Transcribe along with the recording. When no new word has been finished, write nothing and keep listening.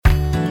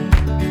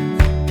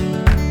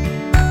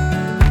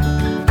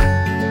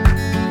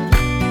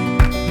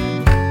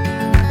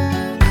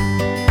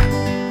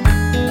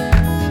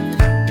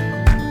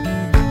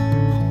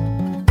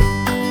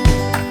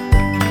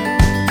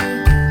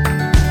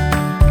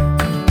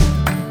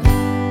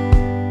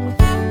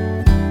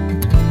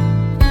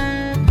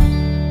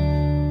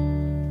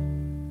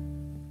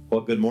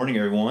Well, good morning,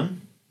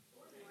 everyone.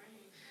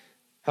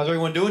 How's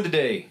everyone doing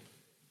today?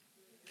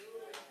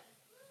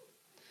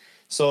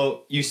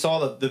 So you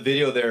saw the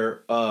video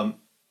there.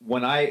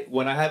 When I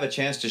have a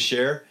chance to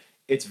share,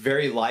 it's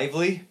very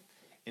lively.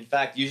 In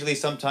fact, usually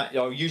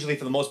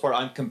for the most part,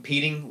 I'm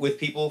competing with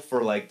people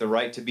for like the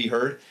right to be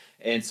heard,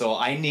 and so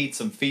I need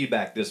some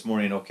feedback this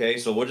morning. Okay,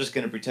 so we're just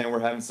gonna pretend we're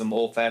having some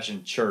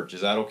old-fashioned church.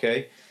 Is that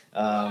okay?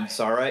 It's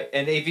all right.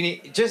 And if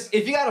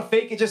you gotta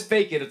fake it, just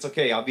fake it. It's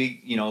okay. I'll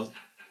be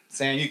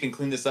Sam, you can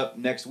clean this up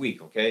next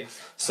week, okay?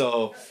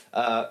 So,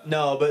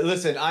 no, but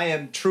listen, I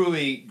am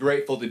truly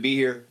grateful to be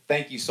here.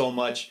 Thank you so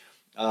much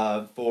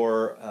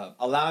for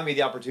allowing me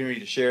the opportunity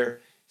to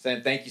share.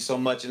 Sam, thank you so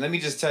much. And let me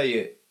just tell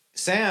you,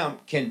 Sam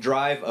can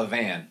drive a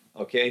van,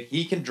 okay?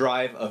 He can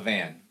drive a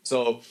van.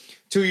 So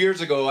 2 years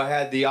ago, I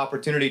had the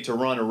opportunity to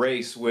run a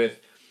race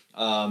with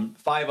 5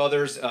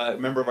 others, a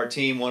member of our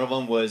team. One of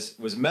them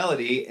was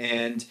Melody,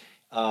 and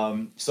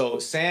so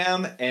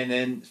Sam, and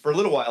then for a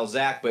little while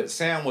Zach, but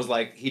Sam was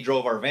like, he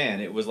drove our van.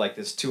 It was like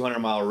this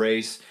 200-mile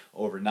race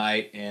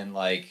overnight, and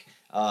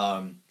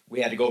we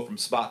had to go from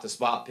spot to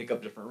spot, pick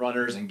up different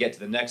runners, and get to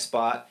the next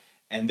spot.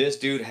 And this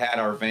dude had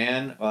our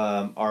van,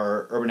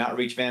 our Urban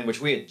Outreach van,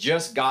 which we had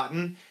just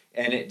gotten,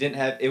 and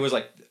it was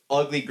like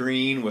ugly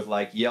green with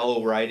like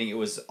yellow writing. It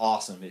was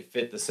awesome. It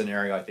fit the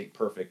scenario, I think,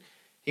 perfect.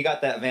 He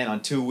got that van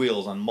on 2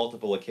 wheels on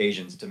multiple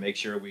occasions to make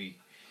sure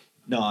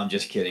no, I'm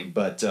just kidding,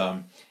 but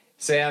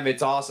Sam,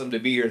 it's awesome to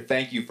be here.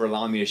 Thank you for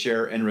allowing me to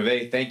share. And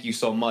Reve, thank you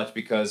so much,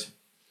 because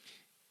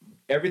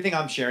everything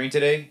I'm sharing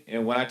today,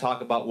 and when I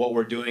talk about what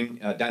we're doing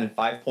down in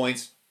 5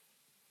 Points,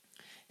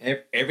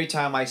 every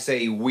time I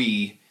say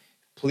we,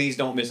 please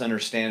don't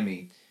misunderstand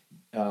me.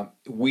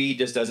 We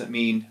just doesn't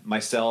mean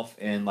myself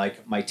and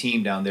like my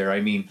team down there.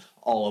 I mean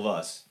all of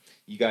us.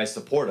 You guys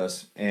support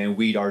us, and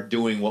we are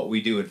doing what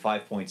we do in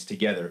 5 Points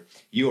together.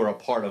 You are a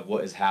part of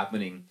what is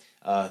happening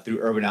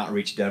through Urban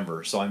Outreach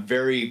Denver. So I'm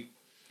very,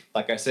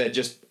 like I said,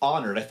 just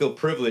honored. I feel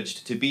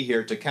privileged to be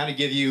here to kind of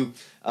give you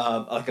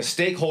like a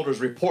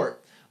stakeholders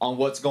report on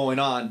what's going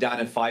on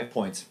down in 5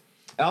 Points.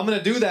 And I'm going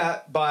to do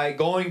that by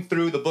going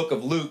through the book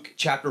of Luke,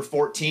 chapter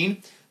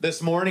 14.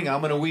 This morning,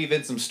 I'm going to weave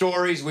in some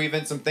stories, weave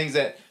in some things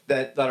that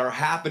are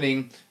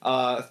happening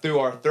through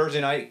our Thursday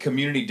night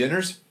community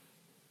dinners.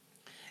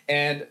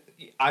 And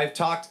I've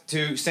talked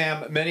to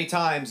Sam many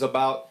times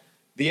about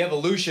the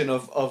evolution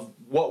of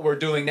what we're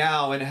doing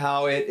now and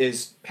how it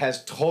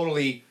has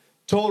totally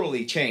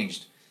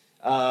changed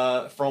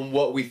from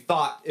what we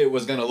thought it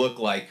was going to look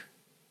like.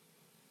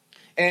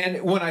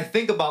 And when I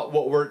think about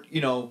what we're,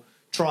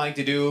 trying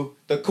to do,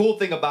 the cool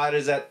thing about it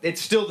is that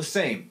it's still the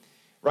same,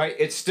 right?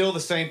 It's still the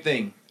same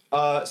thing.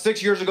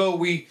 6 years ago,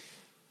 we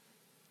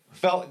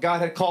felt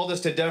God had called us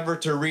to Denver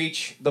to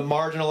reach the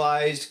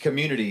marginalized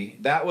community.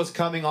 That was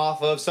coming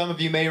off of, some of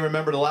you may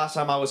remember the last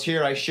time I was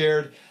here, I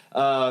shared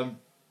kind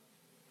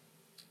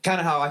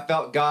of how I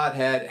felt God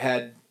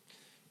had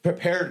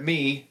prepared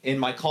me in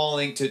my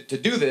calling to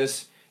do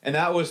this, and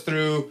that was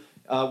through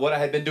what I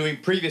had been doing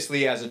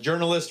previously as a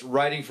journalist,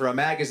 writing for a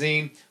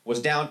magazine,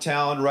 was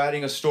downtown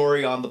writing a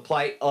story on the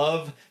plight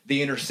of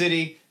the inner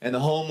city and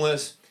the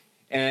homeless,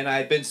 and I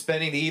had been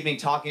spending the evening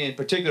talking in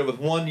particular with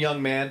one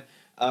young man,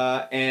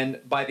 and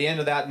by the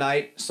end of that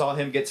night, saw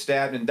him get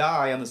stabbed and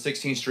die on the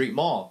 16th Street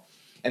Mall.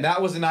 And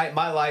that was the night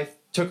my life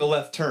took a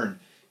left turn.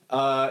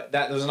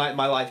 That was the night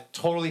my life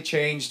totally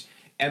changed,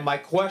 and my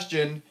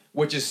question,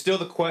 which is still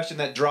the question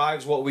that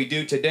drives what we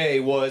do today,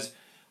 was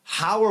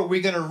how are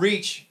we going to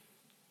reach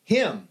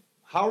him?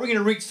 How are we going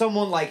to reach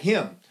someone like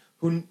him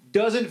who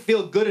doesn't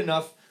feel good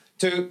enough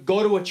to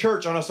go to a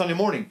church on a Sunday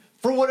morning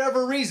for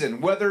whatever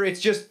reason, whether it's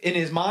just in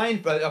his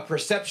mind, a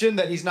perception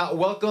that he's not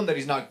welcome, that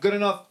he's not good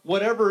enough,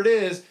 whatever it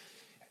is.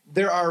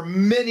 There are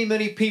many,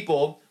 many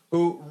people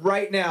who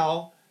right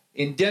now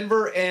in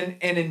Denver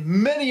and in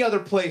many other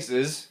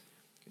places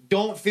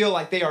don't feel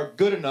like they are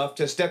good enough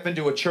to step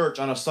into a church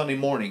on a Sunday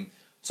morning.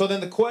 So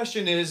then the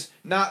question is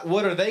not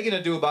what are they going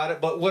to do about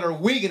it, but what are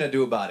we going to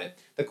do about it?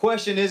 The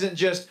question isn't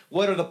just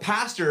what are the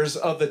pastors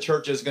of the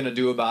churches going to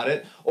do about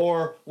it,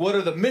 or what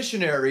are the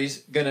missionaries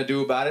going to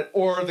do about it,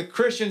 or the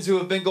Christians who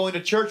have been going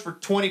to church for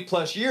 20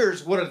 plus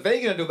years, what are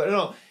they going to do about it?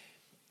 No.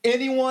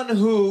 Anyone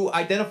who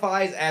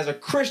identifies as a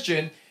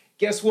Christian,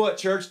 guess what,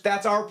 church?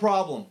 That's our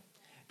problem.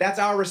 That's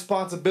our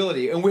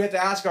responsibility. And we have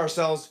to ask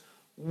ourselves,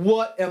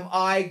 what am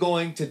I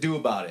going to do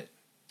about it?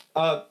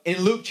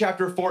 In Luke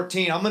chapter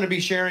 14, I'm going to be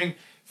sharing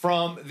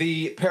from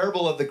the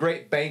parable of the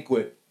great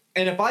banquet.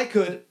 And if I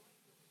could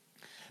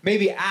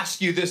maybe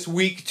ask you this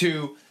week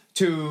to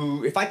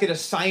if I could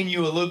assign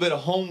you a little bit of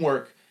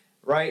homework,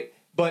 right?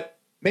 But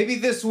maybe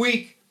this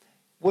week,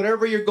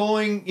 whatever you're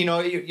going,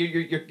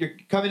 you're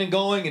coming and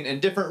going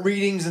and different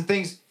readings and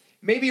things,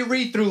 maybe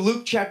read through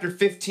Luke chapter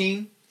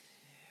 15.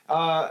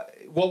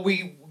 What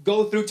we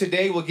go through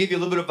today will give you a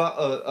little bit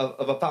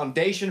of a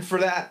foundation for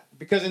that.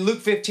 Because in Luke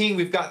 15,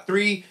 we've got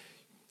 3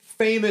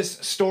 famous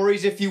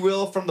stories, if you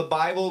will, from the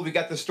Bible. We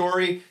got the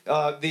story,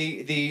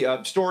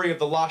 the story of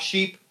the lost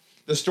sheep,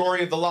 the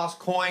story of the lost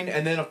coin,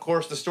 and then, of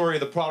course, the story of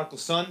the prodigal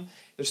son.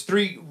 There's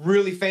three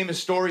really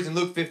famous stories in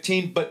Luke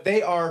 15, but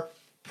they are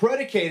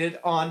predicated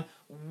on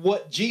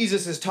what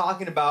Jesus is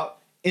talking about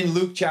in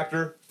Luke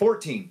chapter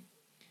 14.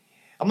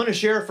 I'm going to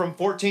share from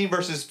 14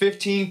 verses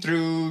 15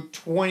 through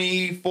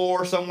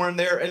 24, somewhere in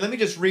there. And let me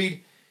just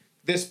read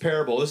this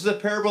parable. This is a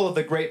parable of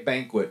the great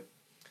banquet.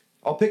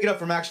 I'll pick it up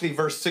from actually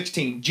verse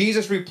 16.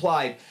 Jesus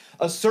replied,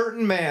 "A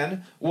certain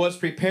man was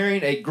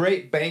preparing a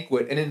great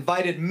banquet and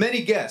invited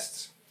many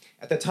guests.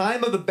 At the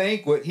time of the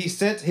banquet, he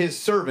sent his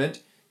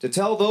servant to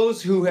tell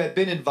those who had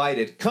been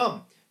invited,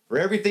 'Come, for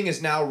everything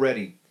is now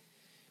ready.'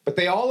 But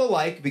they all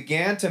alike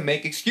began to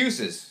make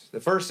excuses. The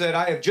first said,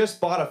 'I have just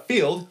bought a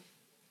field,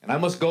 and I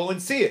must go and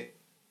see it.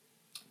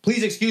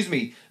 Please excuse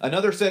me.'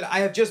 Another said, 'I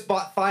have just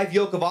bought 5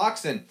 yoke of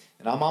oxen,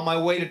 and I'm on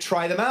my way to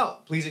try them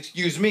out. Please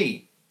excuse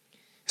me.'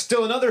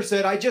 Still another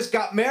said, 'I just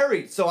got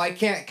married, so I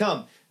can't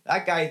come.'"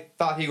 That guy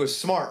thought he was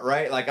smart,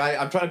 right? Like,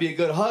 I'm trying to be a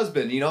good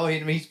husband, you know?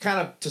 He's kind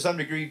of, to some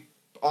degree,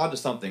 onto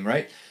something,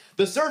 right?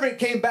 The servant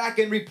came back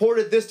and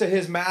reported this to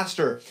his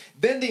master.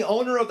 Then the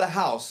owner of the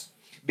house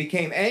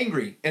became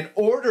angry and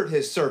ordered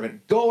his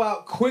servant, 'Go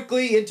out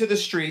quickly into the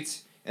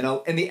streets and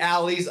in the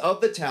alleys of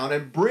the town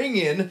and bring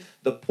in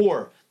the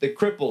poor, the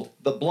crippled,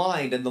 the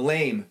blind, and the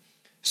lame.'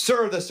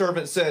 'Sir,' the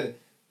servant said,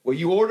 'what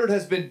you ordered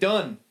has been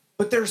done,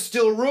 but there's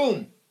still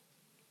room.'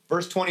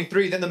 Verse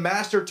 23, then the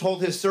master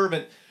told his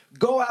servant,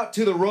 'Go out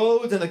to the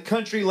roads and the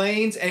country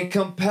lanes and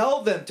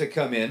compel them to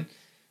come in,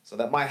 so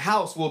that my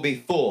house will be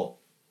full.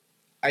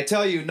 I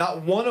tell you,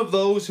 not one of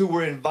those who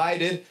were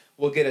invited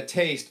will get a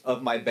taste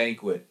of my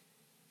banquet.'"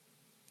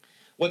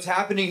 What's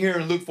happening here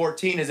in Luke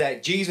 14 is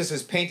that Jesus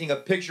is painting a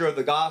picture of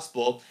the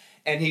gospel,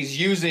 and he's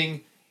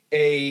using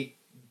a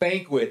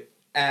banquet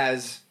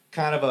as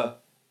kind of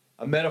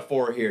a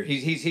metaphor here.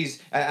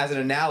 He's as an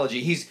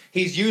analogy.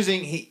 He's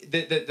using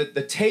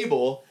the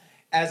table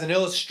as an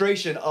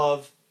illustration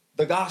of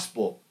the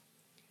gospel.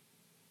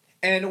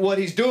 And what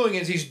he's doing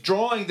is he's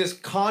drawing this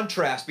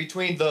contrast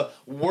between the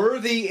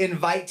worthy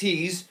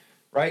invitees,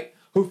 right,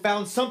 who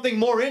found something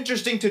more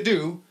interesting to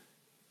do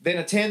than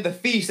attend the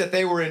feast that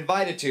they were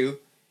invited to,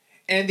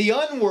 and the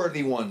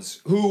unworthy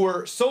ones who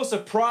were so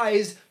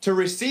surprised to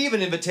receive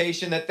an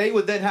invitation that they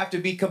would then have to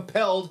be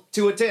compelled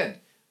to attend.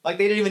 Like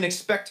they didn't even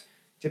expect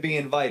to be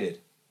invited.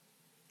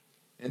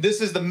 And this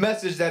is the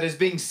message that is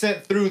being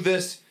sent through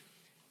this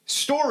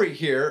story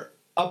here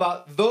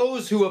about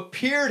those who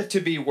appeared to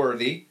be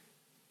worthy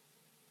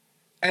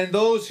and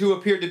those who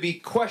appeared to be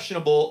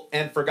questionable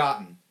and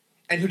forgotten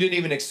and who didn't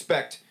even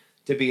expect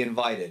to be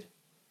invited.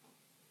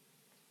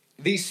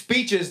 These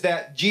speeches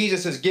that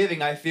Jesus is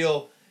giving, I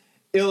feel,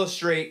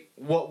 illustrate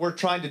what we're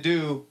trying to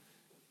do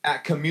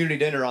at community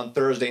dinner on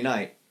Thursday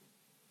night.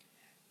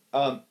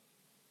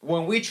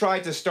 When we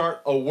tried to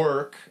start a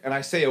work, and I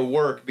say a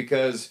work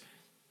because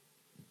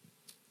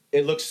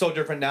it looks so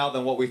different now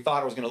than what we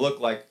thought it was going to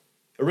look like.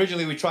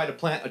 Originally, we tried to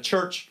plant a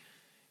church,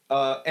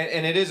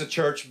 and it is a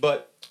church,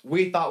 but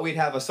we thought we'd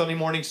have a Sunday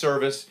morning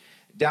service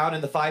down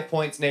in the Five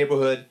Points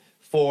neighborhood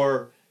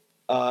for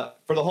the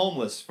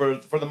homeless, for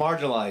the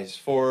marginalized,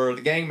 for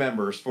the gang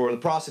members, for the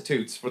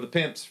prostitutes, for the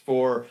pimps,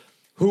 for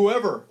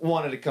whoever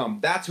wanted to come.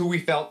 That's who we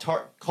felt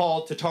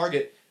called to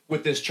target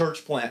with this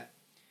church plant.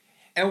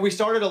 And we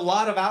started a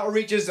lot of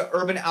outreaches,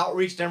 urban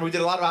outreach. Denver. We did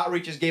a lot of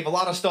outreaches, gave a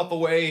lot of stuff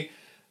away,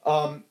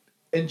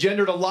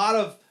 engendered a lot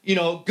of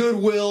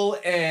goodwill,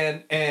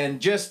 and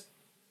just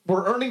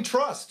we're earning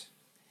trust.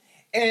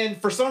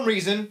 And for some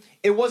reason,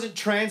 it wasn't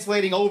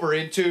translating over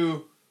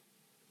into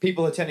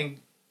people attending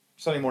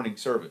Sunday morning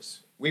service.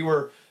 We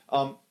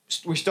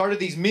started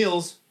these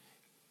meals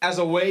as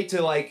a way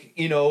to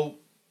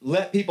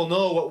let people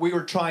know what we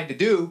were trying to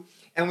do.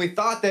 And we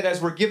thought that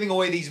as we're giving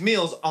away these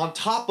meals, on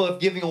top of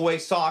giving away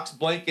socks,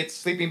 blankets,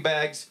 sleeping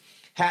bags,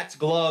 hats,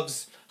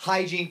 gloves,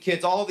 hygiene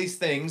kits, all these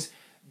things,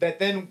 that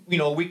then,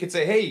 we could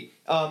say, hey,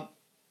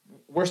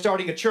 we're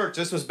starting a church.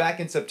 This was back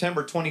in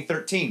September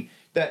 2013.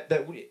 That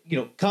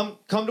come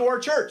to our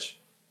church.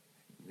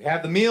 We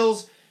have the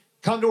meals,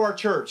 come to our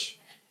church.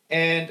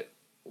 And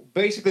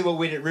basically what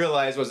we didn't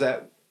realize was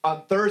that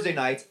on Thursday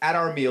nights at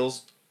our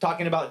meals,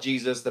 talking about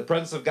Jesus, the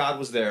presence of God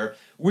was there,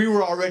 we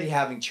were already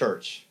having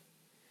church.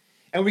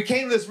 And we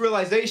came to this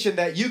realization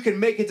that you can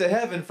make it to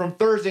heaven from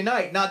Thursday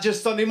night, not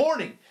just Sunday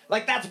morning.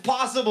 Like, that's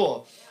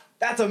possible.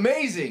 That's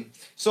amazing.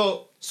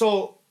 So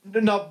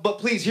no, but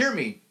please hear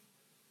me.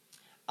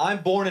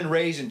 I'm born and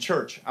raised in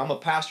church. I'm a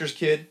pastor's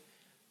kid.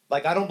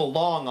 Like, I don't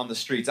belong on the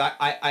streets.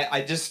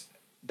 I just,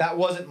 that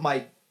wasn't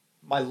my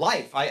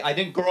life. I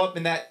didn't grow up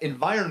in that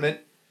environment.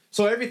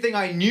 So everything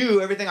I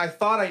knew, everything I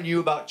thought I knew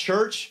about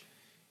church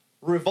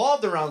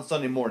revolved around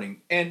Sunday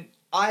morning. And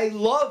I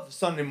love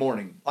Sunday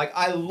morning. Like,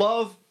 I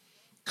love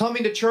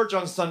coming to church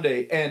on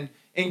Sunday and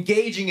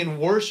engaging in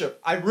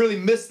worship. I really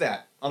miss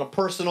that on a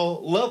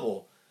personal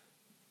level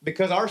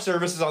because our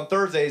services on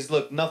Thursdays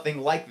look nothing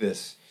like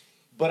this.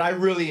 But I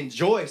really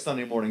enjoy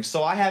Sunday morning.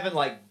 So I haven't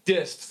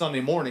dissed Sunday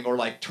morning or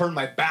turned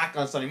my back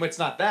on Sunday morning. It's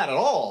not that at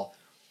all.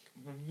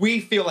 We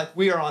feel like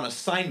we are on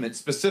assignment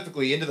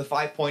specifically into the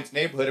Five Points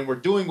neighborhood, and we're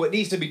doing what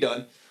needs to be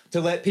done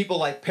to let people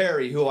like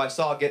Perry, who I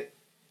saw get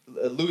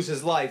lose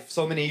his life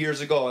so many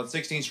years ago on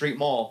 16th Street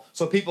Mall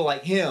so people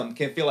like him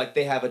can feel like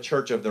they have a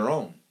church of their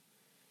own.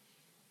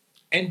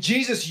 And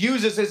Jesus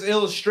uses his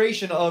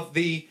illustration of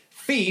the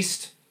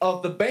feast,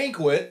 of the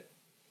banquet,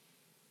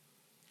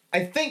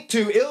 I think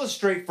to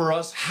illustrate for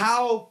us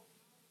how,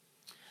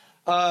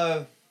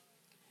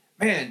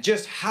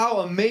 just how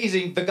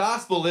amazing the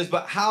gospel is,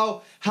 but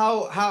how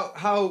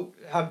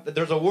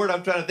there's a word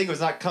I'm trying to think of,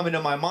 it's not coming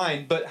to my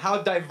mind, but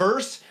how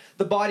diverse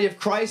the body of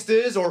Christ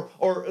is, or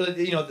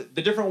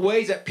the different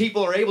ways that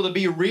people are able to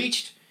be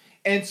reached.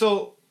 And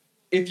so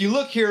if you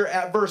look here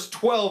at verse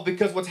 12,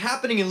 because what's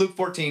happening in Luke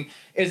 14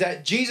 is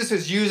that Jesus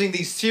is using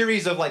these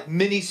series of like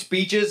mini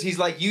speeches. He's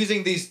like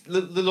using these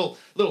little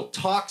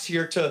talks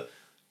here to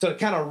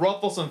kind of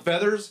ruffle some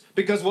feathers,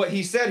 because what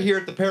he said here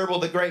at the parable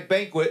of the great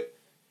banquet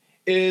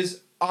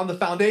is on the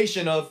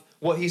foundation of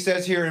what he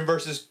says here in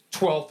verses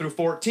 12 through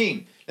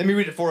 14. Let me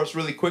read it for us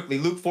really quickly.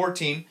 Luke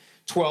 14,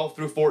 12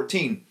 through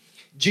 14.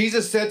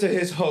 Jesus said to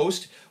his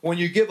host, "When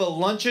you give a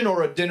luncheon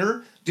or a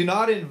dinner, do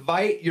not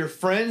invite your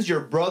friends,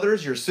 your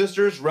brothers, your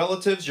sisters,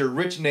 relatives, your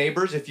rich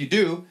neighbors. If you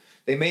do,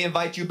 they may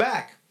invite you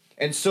back,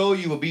 and so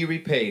you will be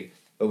repaid.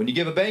 But when you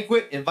give a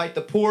banquet, invite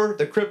the poor,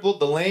 the crippled,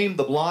 the lame,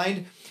 the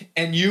blind,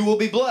 and you will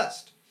be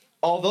blessed.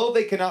 Although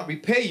they cannot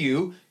repay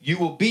you, you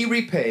will be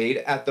repaid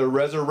at the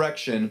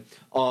resurrection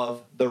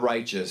of the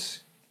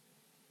righteous."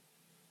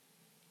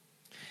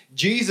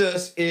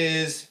 Jesus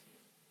is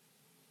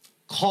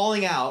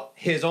calling out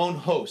his own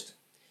host.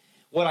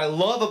 What I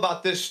love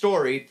about this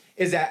story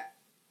is that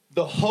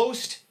the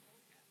host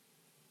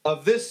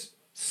of this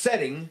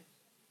setting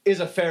is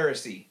a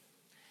Pharisee.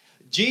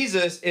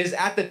 Jesus is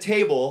at the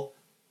table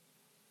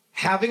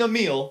having a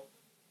meal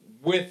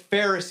with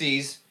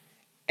Pharisees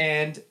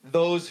and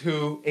those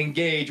who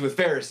engage with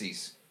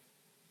Pharisees.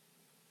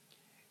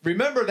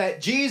 Remember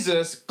that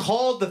Jesus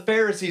called the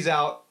Pharisees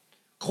out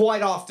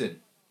quite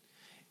often.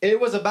 It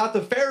was about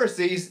the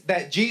Pharisees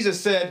that Jesus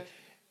said,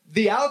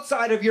 "The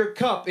outside of your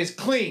cup is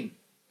clean,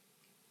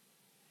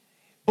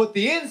 but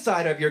the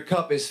inside of your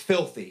cup is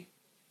filthy."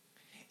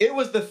 It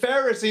was the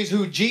Pharisees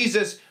who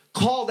Jesus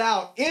called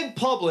out in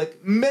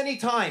public many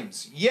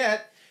times.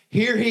 Yet,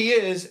 here he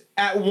is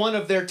at one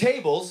of their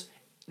tables,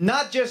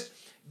 not just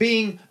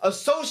being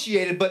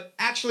associated, but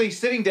actually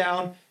sitting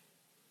down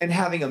and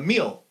having a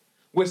meal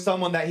with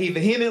someone that he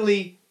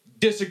vehemently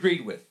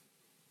disagreed with.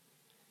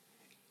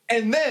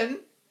 And then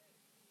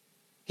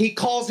he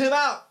calls him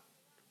out.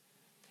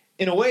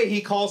 In a way, he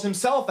calls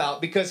himself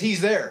out because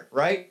he's there,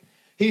 right?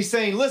 He's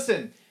saying,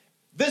 listen,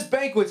 this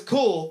banquet's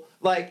cool.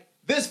 Like,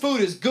 this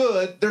food is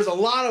good. There's a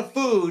lot of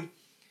food.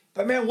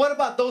 But man, what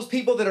about those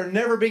people that are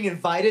never being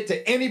invited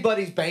to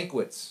anybody's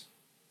banquets?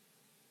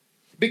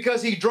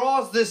 Because he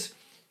draws this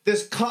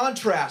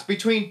contrast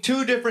between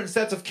two different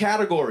sets of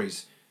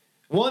categories.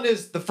 One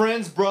is the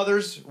friends,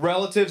 brothers,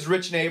 relatives,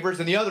 rich neighbors,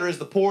 and the other is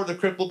the poor, the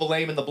crippled, the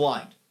lame, and the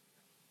blind.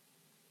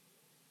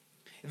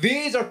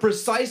 These are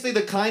precisely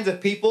the kinds of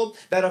people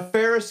that a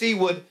Pharisee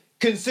would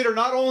consider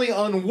not only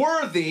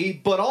unworthy,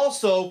 but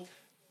also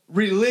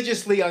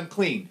religiously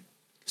unclean.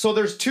 So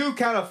there's two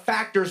kind of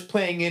factors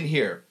playing in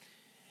here.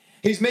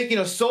 He's making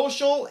a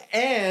social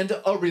and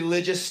a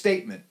religious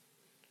statement.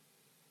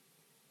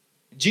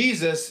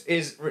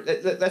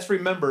 Let's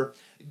remember,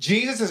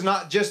 Jesus is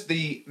not just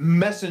the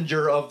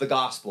messenger of the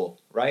gospel,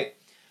 right?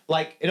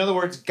 Like, in other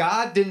words,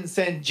 God didn't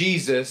send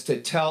Jesus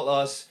to tell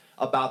us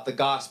about the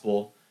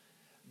gospel.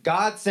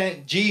 God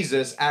sent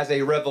Jesus as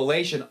a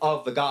revelation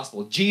of the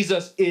gospel.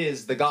 Jesus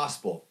is the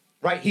gospel,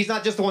 right? He's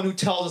not just the one who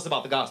tells us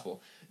about the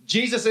gospel.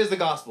 Jesus is the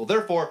gospel.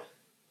 Therefore,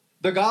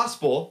 the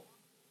gospel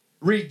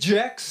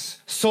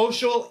rejects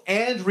social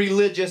and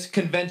religious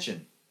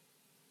convention.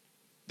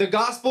 The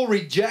gospel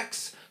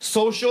rejects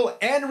social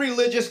and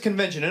religious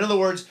convention. In other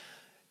words,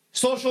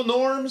 social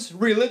norms,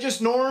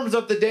 religious norms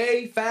of the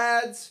day,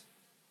 fads,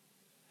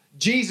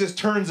 Jesus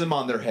turns them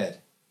on their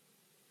head.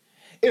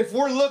 If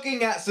we're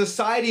looking at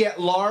society at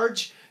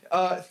large,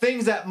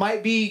 things that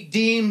might be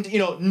deemed,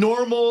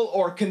 normal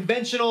or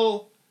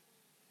conventional,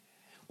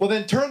 well,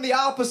 then turn the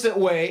opposite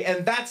way,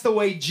 and that's the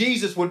way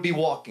Jesus would be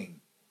walking.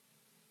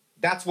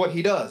 That's what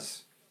he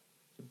does.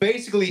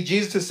 Basically,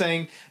 Jesus is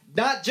saying,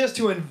 not just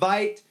to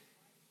invite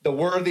the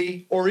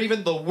worthy or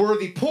even the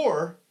worthy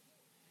poor,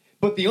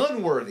 but the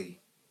unworthy,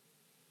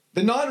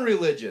 the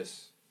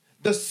non-religious,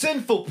 the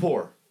sinful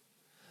poor.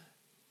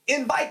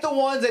 Invite the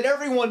ones that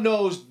everyone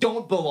knows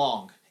don't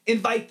belong.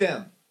 Invite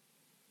them.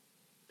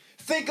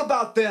 Think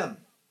about them.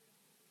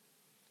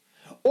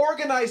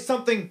 Organize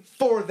something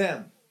for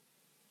them.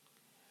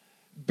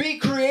 Be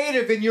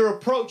creative in your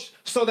approach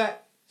so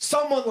that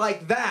someone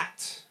like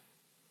that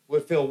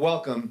would feel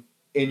welcome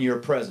in your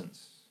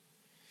presence.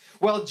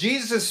 Well,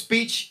 Jesus'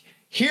 speech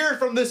here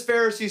from this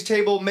Pharisee's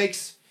table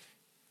makes,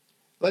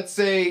 let's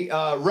say,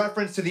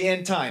 reference to the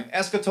end time,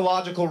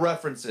 eschatological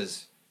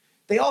references.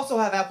 They also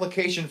have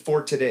application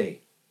for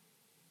today.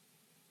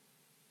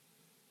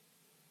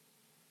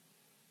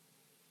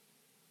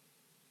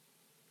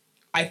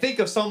 I think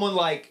of someone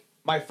like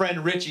my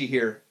friend Richie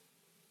here,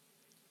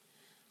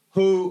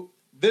 who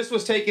this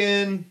was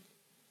taken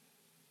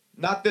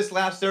Not this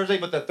last Thursday,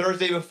 but the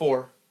Thursday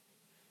before.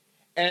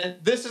 And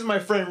this is my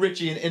friend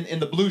Richie in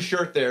the blue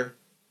shirt there.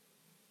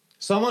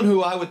 Someone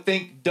who I would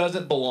think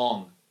doesn't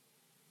belong.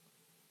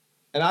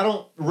 And I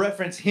don't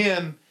reference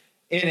him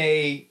in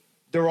a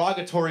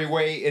derogatory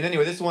way in any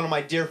way. This is one of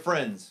my dear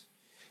friends.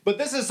 But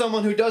this is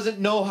someone who doesn't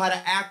know how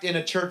to act in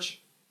a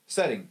church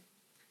setting.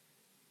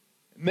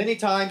 Many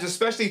times,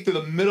 especially through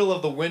the middle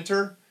of the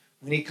winter,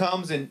 when he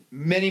comes in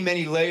many,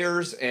 many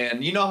layers,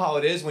 and you know how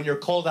it is when you're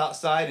cold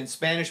outside. In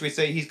Spanish, we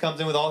say he comes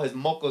in with all his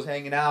mocos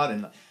hanging out,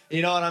 and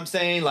you know what I'm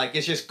saying? Like,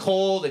 it's just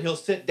cold, and he'll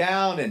sit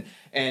down,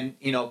 and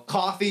you know,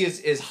 coffee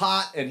is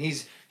hot, and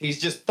he's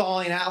just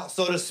thawing out,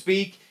 so to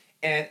speak,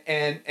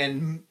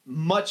 and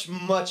much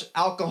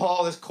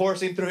alcohol is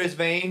coursing through his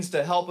veins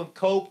to help him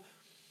cope.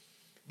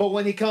 But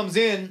when he comes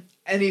in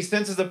and he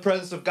senses the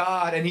presence of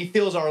God and he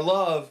feels our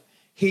love,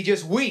 he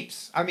just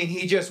weeps. I mean,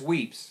 he just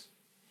weeps.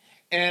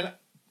 And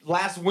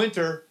last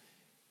winter,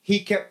 he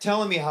kept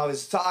telling me how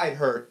his side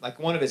hurt, like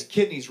one of his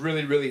kidneys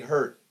really, really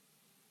hurt.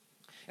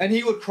 And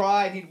he would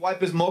cry, and he'd wipe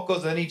his mocos,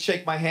 and then he'd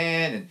shake my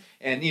hand,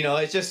 and you know,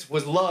 it just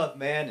was love,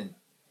 man.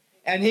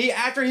 And he,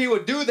 after he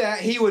would do that,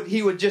 he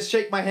would just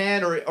shake my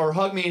hand or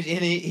hug me, and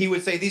he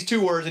would say these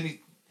two words, and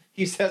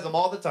he says them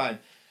all the time.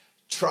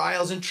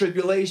 Trials and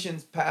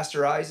tribulations,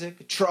 Pastor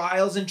Isaac,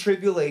 trials and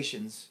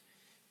tribulations,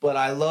 but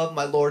I love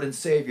my Lord and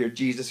Savior,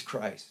 Jesus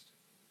Christ.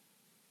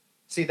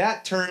 See,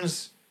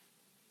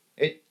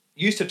 it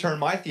used to turn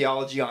my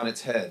theology on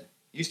its head.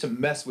 It used to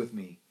mess with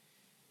me.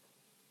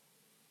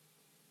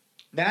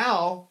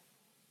 Now,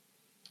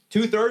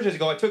 2 Thursdays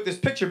ago, I took this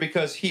picture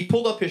because he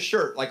pulled up his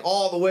shirt, like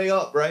all the way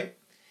up, right?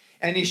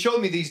 And he showed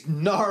me these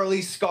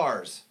gnarly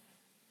scars.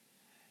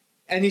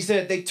 And he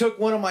said, they took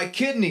one of my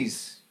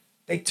kidneys.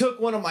 They took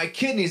one of my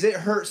kidneys. It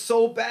hurt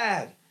so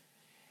bad.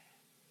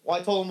 Well,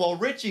 I told him, well,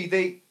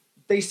 Richie,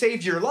 they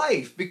saved your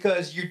life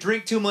because you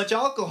drink too much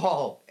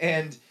alcohol.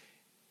 And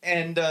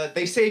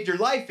they saved your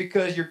life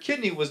because your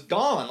kidney was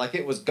gone, like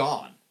it was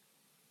gone.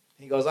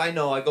 He goes, I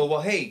know. I go,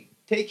 well, hey,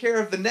 take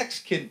care of the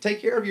next kidney.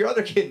 Take care of your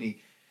other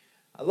kidney.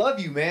 I love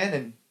you,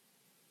 man.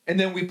 And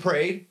then we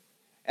prayed.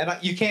 And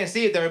you can't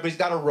see it there, but he's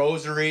got a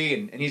rosary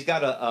and he's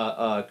got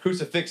a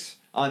crucifix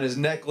on his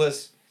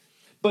necklace.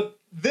 But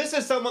this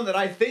is someone that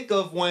I think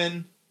of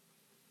when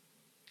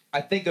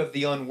I think of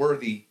the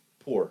unworthy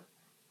poor.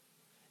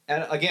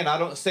 And again, I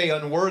don't say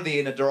unworthy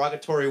in a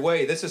derogatory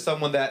way. This is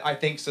someone that I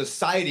think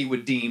society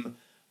would deem,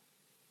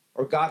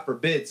 or God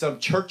forbid, some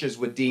churches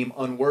would deem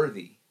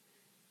unworthy.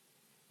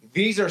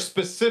 These are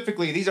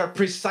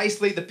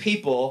precisely the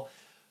people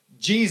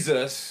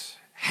Jesus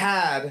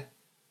had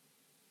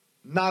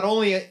not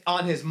only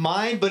on his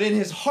mind, but in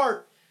his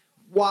heart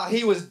while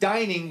he was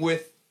dining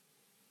with,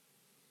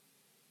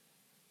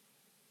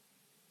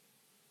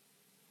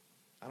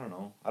 I don't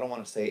know, I don't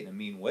want to say it in a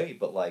mean way,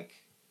 but like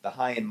the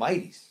high and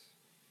mighties.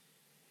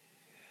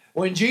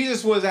 When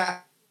Jesus was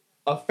at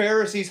a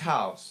Pharisee's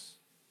house,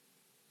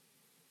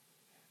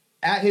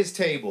 at his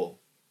table,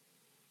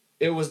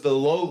 it was the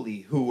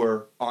lowly who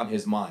were on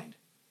his mind.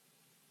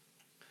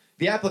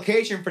 The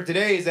application for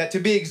today is that to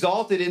be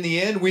exalted in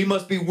the end, we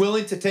must be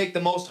willing to take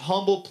the most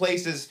humble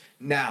places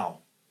now.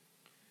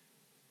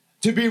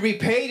 To be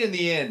repaid in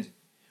the end,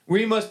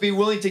 we must be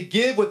willing to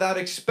give without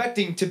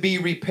expecting to be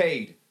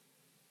repaid.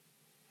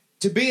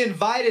 To be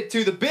invited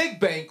to the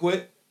big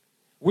banquet,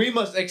 we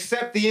must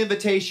accept the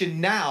invitation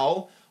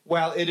now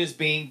while it is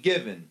being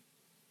given.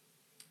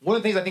 One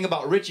of the things I think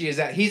about Richie is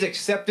that he's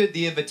accepted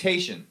the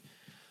invitation.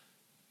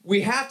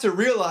 We have to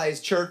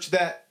realize, church,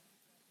 that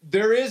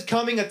there is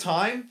coming a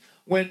time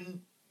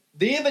when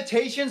the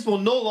invitations will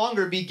no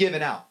longer be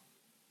given out.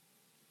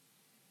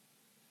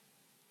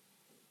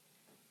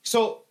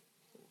 So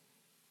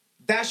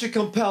that should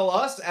compel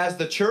us as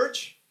the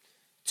church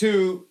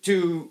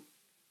to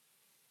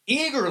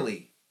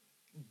eagerly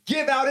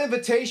give out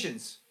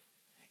invitations.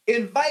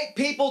 Invite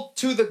people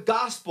to the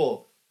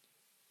gospel.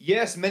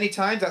 Yes, many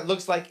times that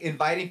looks like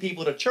inviting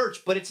people to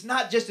church, but it's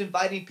not just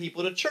inviting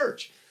people to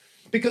church.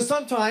 Because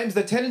sometimes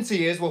the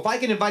tendency is, well, if I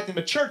can invite them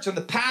to church, then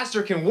the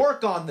pastor can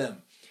work on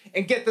them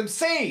and get them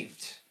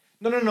saved.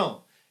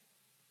 No.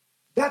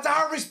 That's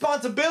our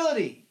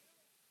responsibility.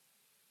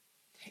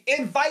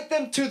 Invite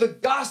them to the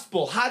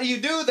gospel. How do you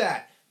do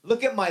that?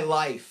 Look at my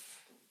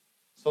life.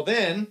 So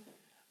then,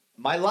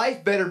 my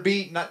life better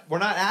be, we're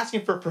not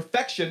asking for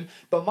perfection,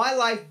 but my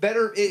life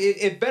better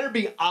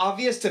be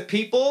obvious to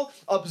people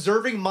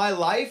observing my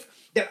life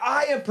that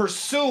I am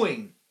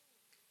pursuing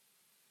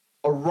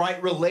a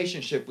right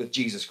relationship with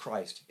Jesus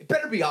Christ. It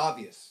better be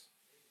obvious.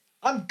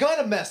 I'm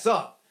gonna mess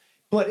up,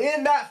 but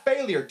in that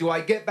failure, do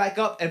I get back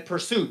up and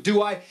pursue?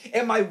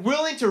 Am I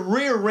willing to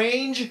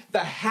rearrange the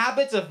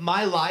habits of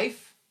my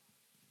life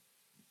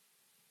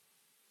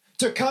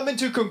to come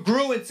into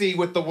congruency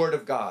with the Word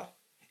of God?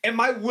 Am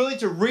I willing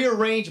to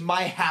rearrange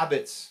my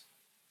habits?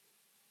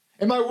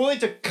 Am I willing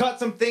to cut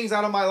some things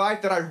out of my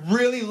life that I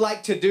really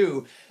like to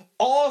do,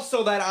 all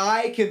so that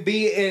I can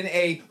be in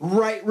a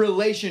right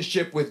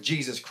relationship with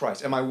Jesus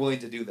Christ? Am I willing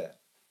to do that?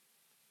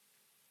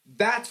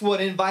 That's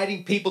what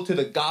inviting people to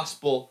the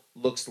gospel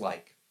looks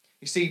like.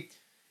 You see,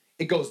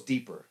 it goes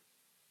deeper.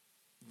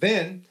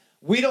 Then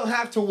we don't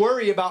have to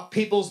worry about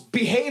people's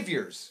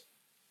behaviors.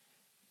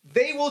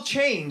 They will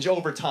change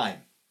over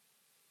time.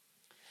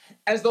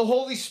 As the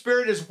Holy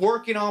Spirit is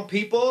working on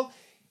people,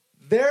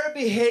 their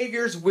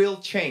behaviors will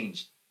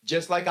change,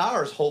 just like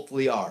ours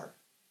hopefully are.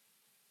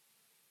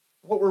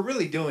 What we're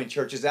really doing,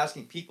 church, is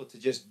asking people to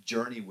just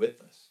journey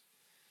with us.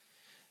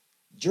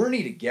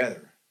 Journey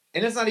together.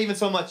 And it's not even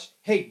so much,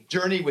 hey,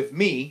 journey with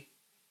me,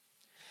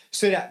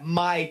 sit at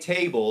my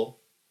table.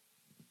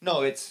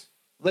 No, it's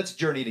let's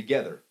journey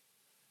together.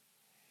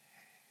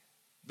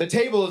 The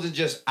table isn't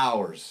just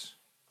ours.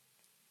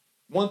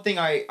 One thing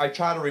I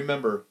try to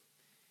remember,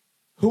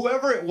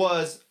 whoever it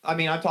was, I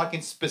mean, I'm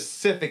talking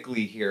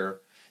specifically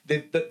here,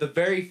 the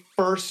very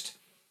first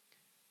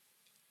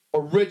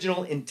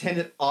original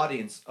intended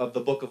audience of the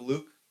book of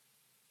Luke,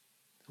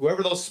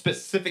 whoever those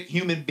specific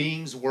human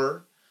beings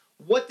were,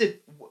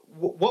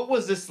 what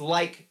was this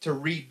like to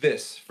read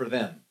this for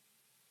them?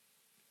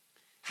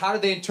 How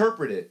did they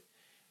interpret it?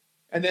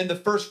 And then the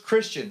first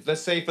Christians,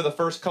 let's say for the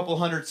first couple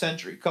hundred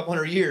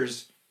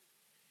years,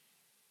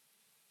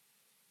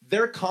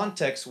 their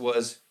context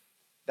was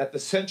that the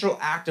central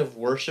act of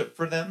worship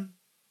for them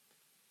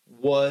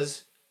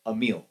was a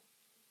meal.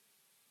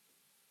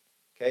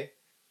 Okay?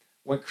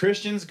 When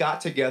Christians got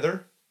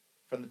together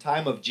from the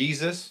time of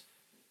Jesus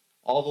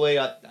all the way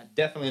up,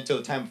 definitely until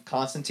the time of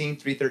Constantine,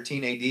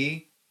 313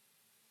 AD,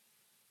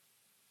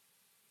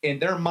 in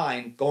their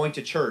mind, going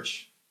to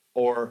church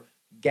or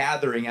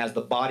gathering as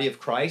the body of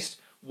Christ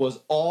was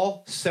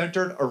all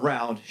centered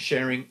around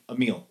sharing a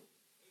meal.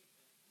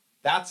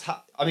 That's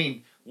how, I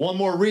mean, one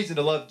more reason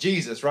to love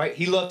Jesus, right?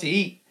 He loved to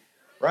eat,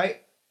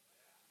 right?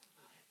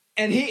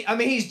 And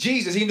he's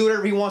Jesus. He can do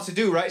whatever he wants to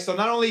do, right? So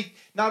not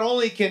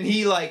only can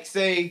he like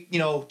say,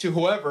 to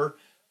whoever,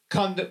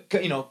 come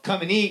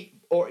and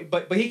eat,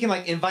 but he can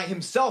like invite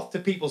himself to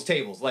people's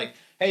tables. Like,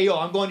 hey,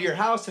 I'm going to your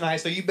house tonight,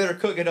 so you better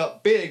cook it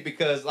up big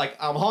because like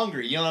I'm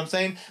hungry. You know what I'm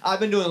saying? I've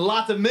been doing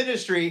lots of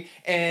ministry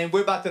and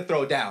we're about to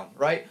throw down,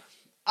 right?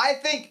 I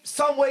think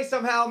some way,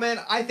 somehow, man,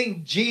 I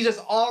think Jesus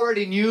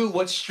already knew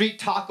what street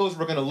tacos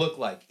were going to look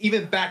like,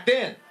 even back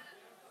then,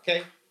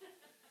 okay?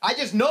 I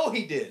just know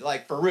he did,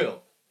 like, for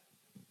real.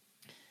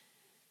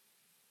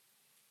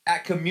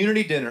 At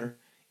community dinner,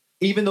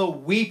 even though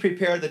we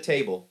prepare the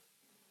table,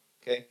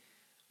 okay,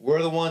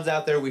 we're the ones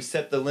out there, we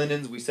set the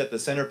linens, we set the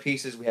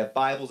centerpieces, we have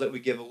Bibles that we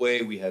give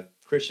away, we have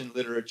Christian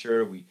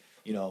literature,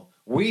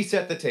 we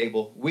set the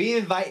table, we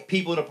invite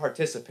people to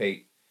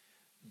participate.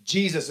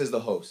 Jesus is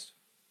the host.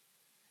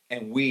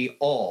 And we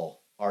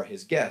all are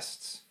his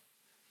guests.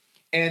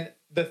 And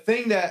the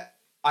thing that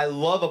I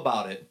love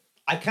about it,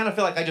 I kind of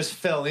feel like I just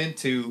fell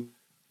into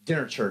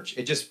dinner church.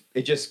 It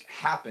just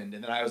happened.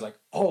 And then I was like,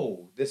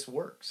 oh, this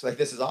works. Like,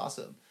 this is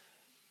awesome.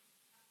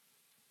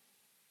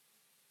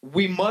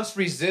 We must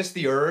resist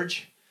the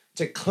urge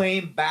to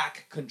claim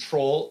back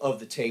control of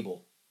the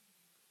table.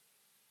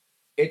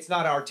 It's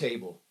not our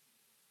table.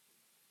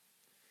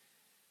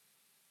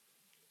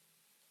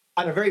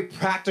 On a very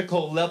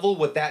practical level,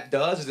 what that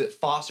does is it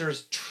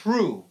fosters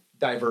true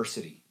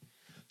diversity.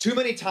 Too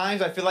many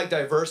times I feel like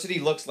diversity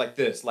looks like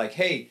this. Like,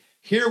 hey,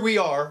 here we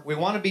are. We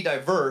want to be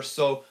diverse,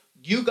 so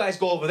you guys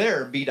go over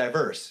there and be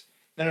diverse.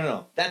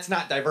 No. That's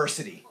not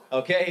diversity,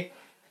 okay?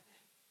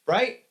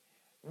 Right?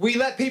 We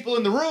let people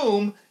in the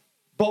room,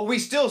 but we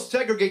still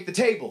segregate the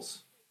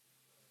tables.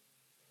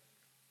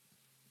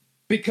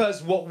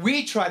 Because what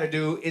we try to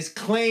do is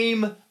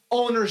claim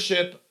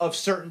ownership of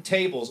certain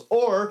tables,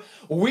 or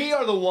we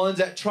are the ones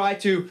that try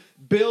to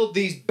build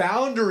these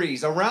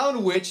boundaries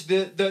around which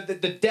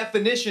the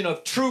definition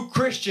of true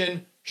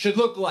Christian should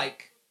look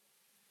like.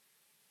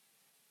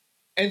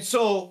 And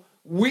so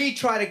we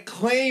try to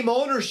claim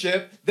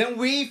ownership, then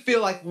we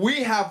feel like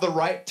we have the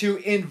right to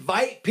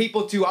invite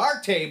people to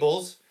our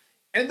tables,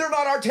 and they're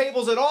not our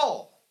tables at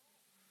all.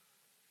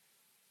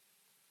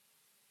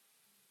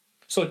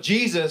 So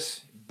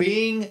Jesus,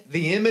 being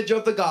the image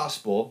of the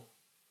gospel,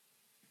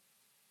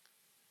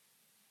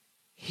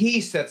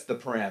 he sets the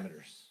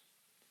parameters.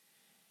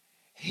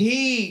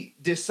 He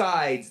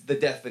decides the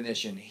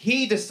definition.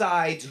 He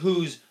decides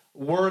who's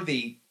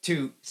worthy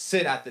to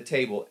sit at the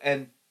table.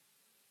 And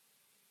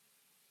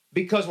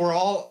because we're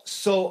all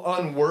so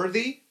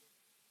unworthy,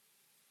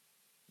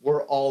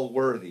 we're all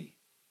worthy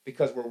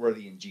because we're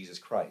worthy in Jesus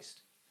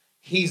Christ.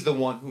 He's the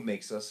one who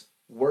makes us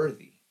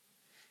worthy.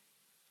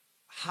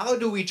 How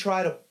do we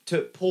try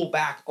to pull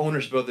back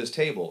ownership of this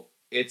table?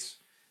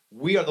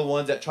 We are the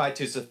ones that try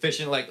to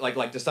sufficiently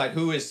like decide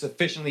who is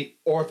sufficiently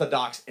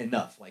orthodox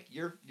enough. Like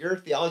your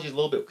theology is a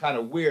little bit kind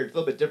of weird, a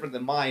little bit different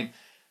than mine.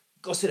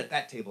 Go sit at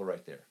that table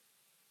right there,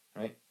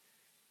 right?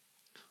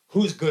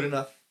 Who's good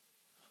enough?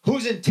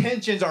 Whose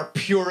intentions are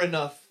pure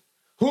enough?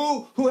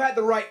 Who had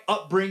the right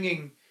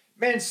upbringing?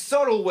 Man,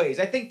 subtle ways.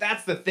 I think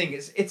that's the thing.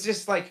 It's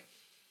just like,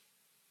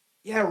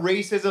 yeah,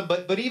 racism,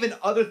 but even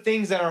other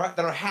things that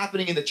are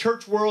happening in the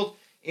church world,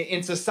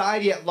 in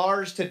society at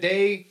large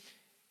today.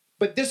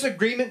 But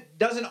disagreement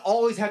doesn't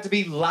always have to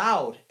be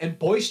loud and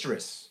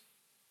boisterous.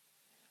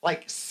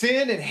 like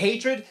sin and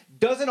hatred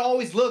doesn't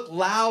always look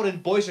loud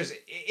and boisterous.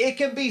 It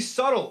can be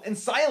subtle and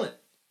silent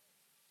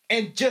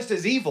and just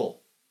as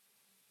evil.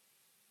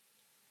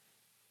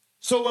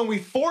 So when we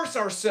force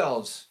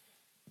ourselves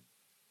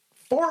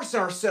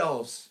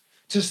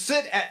to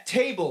sit at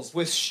tables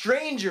with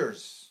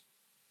strangers,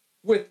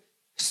 with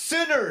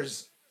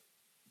sinners,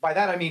 by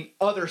that I mean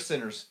other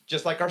sinners,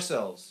 just like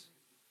ourselves,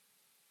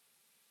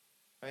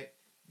 right?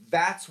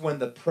 That's when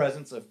the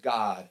presence of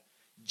God,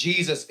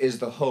 Jesus is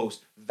the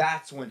host,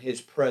 that's when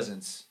his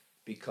presence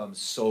becomes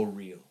so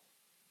real.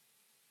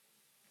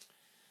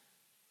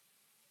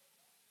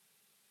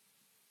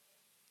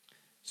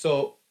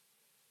 So,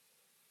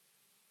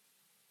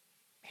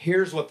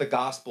 here's what the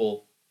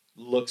gospel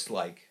looks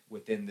like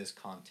within this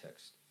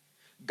context.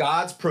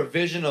 God's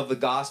provision of the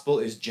gospel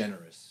is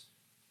generous.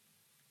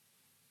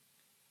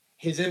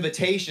 His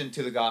invitation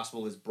to the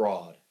gospel is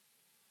broad,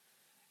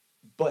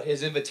 but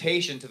his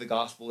invitation to the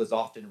gospel is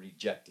often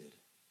rejected.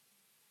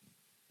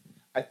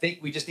 I think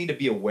we just need to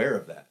be aware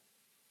of that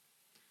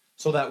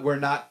so that we're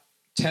not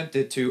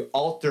tempted to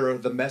alter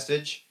the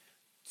message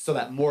so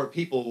that more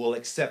people will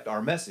accept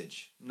our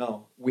message.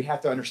 No, we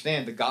have to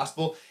understand the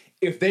gospel.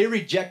 If they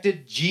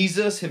rejected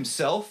Jesus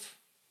himself,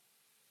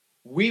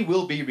 we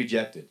will be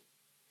rejected.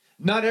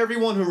 Not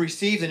everyone who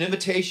receives an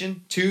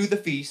invitation to the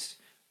feast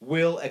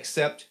will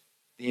accept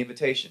the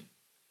invitation.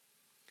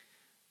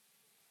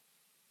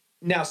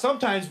 Now,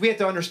 sometimes we have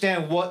to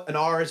understand what an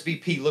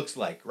RSVP looks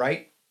like,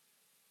 right?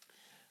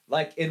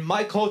 Like in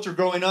my culture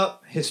growing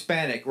up,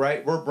 Hispanic,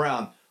 right? We're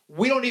brown.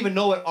 We don't even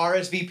know what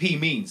RSVP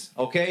means,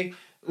 okay?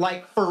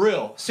 Like, for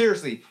real,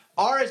 seriously.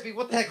 RSVP,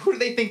 what the heck? Who do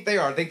they think they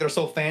are? I think they're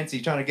so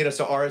fancy trying to get us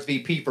to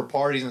RSVP for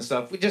parties and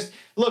stuff. We just,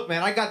 look,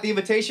 man, I got the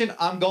invitation.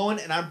 I'm going,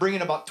 and I'm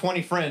bringing about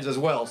 20 friends as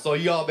well. So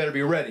y'all better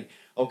be ready,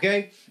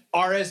 okay?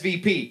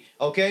 RSVP,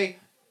 okay?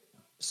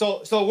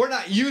 So we're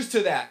not used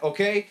to that,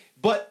 okay?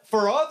 But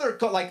for other,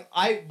 like,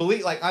 I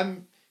believe, like,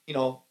 I'm, you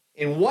know,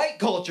 in white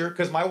culture,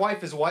 because my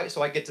wife is white,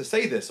 so I get to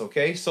say this,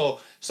 okay?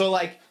 So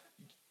like,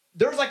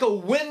 there's like a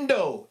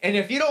window, and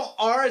if you don't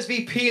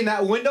RSVP in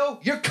that window,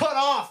 you're cut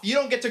off. You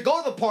don't get to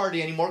go to the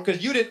party anymore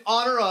because you didn't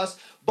honor us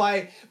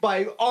by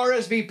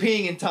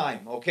RSVPing in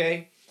time,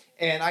 okay?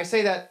 And I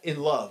say that in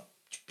love,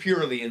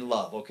 purely in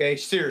love, okay?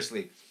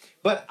 Seriously.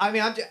 But I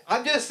mean,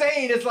 I'm just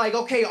saying, it's like,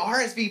 okay,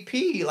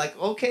 RSVP, like,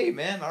 okay,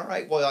 man, all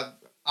right, well,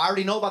 I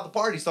already know about the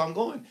party, so I'm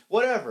going,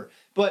 whatever.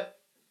 But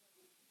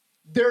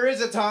there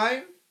is a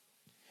time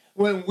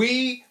when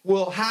we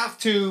have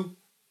to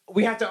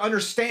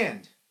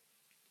understand.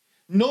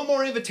 No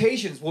more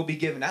invitations will be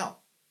given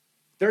out.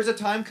 There's a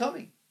time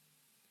coming.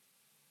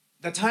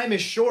 The time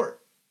is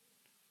short.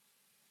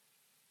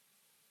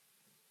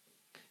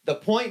 The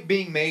point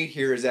being made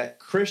here is that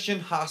Christian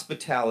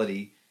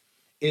hospitality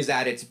is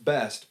at its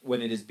best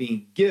when it is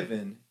being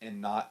given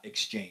and not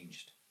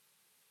exchanged.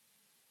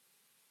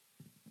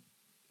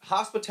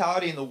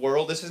 Hospitality in the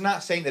world, this is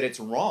not saying that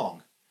it's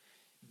wrong,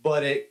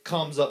 but it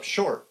comes up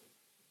short.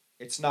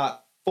 It's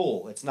not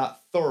full. It's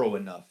not thorough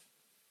enough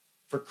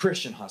for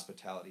Christian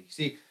hospitality.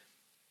 See,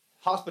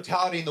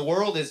 hospitality in the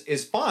world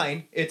is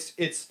fine. It's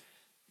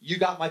you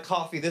got my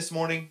coffee this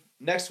morning.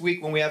 Next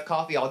week when we have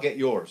coffee, I'll get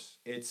yours.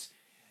 It's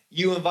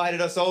you invited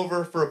us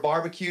over for a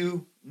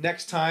barbecue.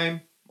 Next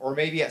time, or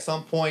maybe at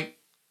some point,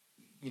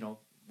 you know,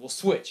 we'll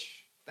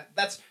switch.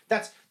 That's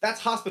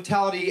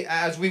hospitality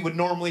as we would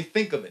normally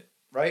think of it,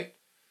 right?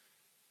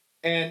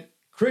 And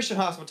Christian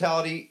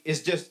hospitality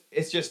is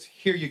just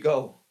here you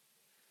go.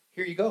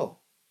 Here you go.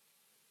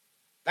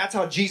 That's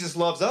how Jesus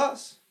loves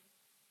us.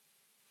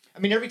 I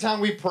mean, every time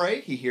we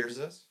pray, he hears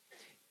us.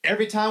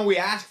 Every time we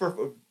ask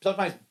for,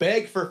 sometimes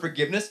beg for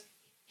forgiveness,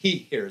 he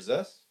hears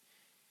us.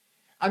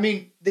 I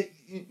mean,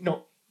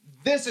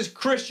 this is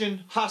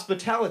Christian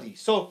hospitality.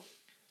 So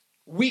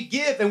we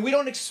give and we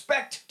don't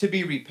expect to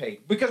be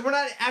repaid because we're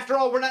not, after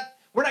all, we're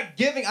not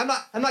giving. I'm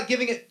not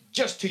giving it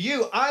just to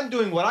you. I'm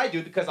doing what I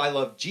do because I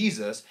love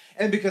Jesus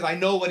and because I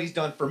know what he's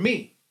done for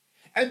me.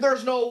 And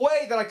there's no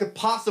way that I could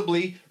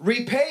possibly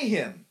repay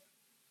him.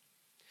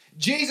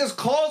 Jesus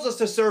calls us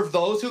to serve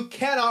those who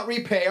cannot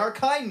repay our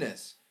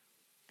kindness.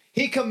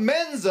 He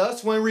commends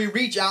us when we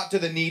reach out to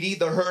the needy,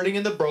 the hurting,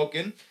 and the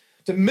broken,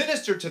 to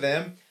minister to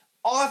them,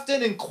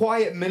 often in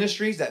quiet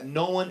ministries that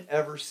no one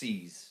ever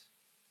sees.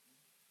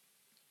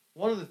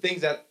 One of the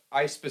things that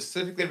I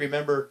specifically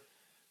remember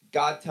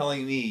God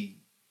telling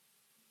me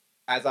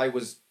as I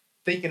was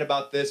thinking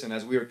about this and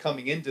as we were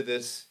coming into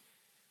this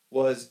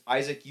was,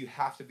 Isaac, you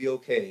have to be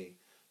okay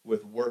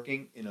with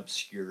working in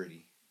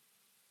obscurity.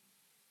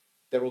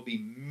 There will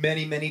be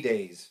many, many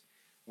days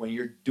when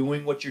you're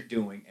doing what you're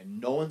doing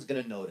and no one's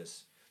going to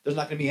notice. There's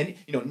not going to be any,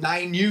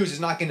 9 News is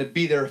not going to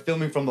be there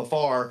filming from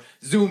afar,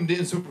 zoomed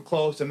in super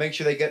close to make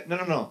sure they get,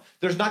 no.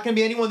 There's not going to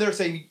be anyone there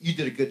saying, you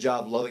did a good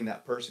job loving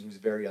that person who's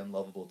very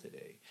unlovable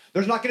today.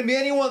 There's not going to be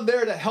anyone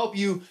there to help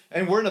you,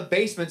 and we're in a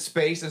basement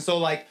space, and so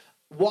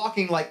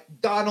walking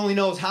God only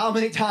knows how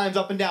many times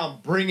up and down,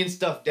 bringing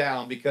stuff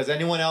down because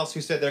anyone else who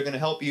said they're going to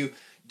help you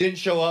didn't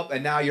show up,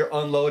 and now you're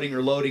unloading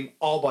or loading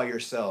all by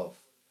yourself.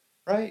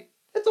 Right?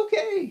 That's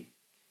okay.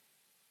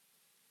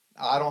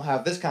 I don't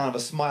have this kind of a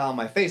smile on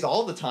my face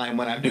all the time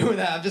when I'm doing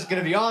that. I'm just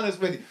going to be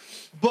honest with you.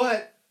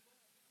 But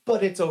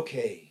it's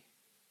okay.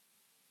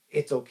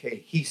 It's okay.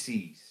 He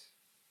sees.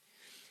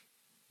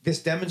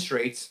 This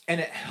demonstrates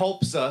and it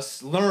helps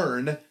us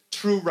learn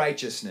true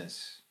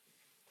righteousness.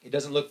 It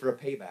doesn't look for a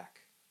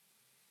payback.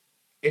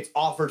 It's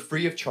offered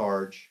free of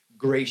charge,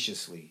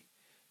 graciously,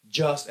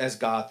 just as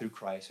God through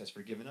Christ has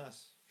forgiven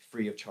us,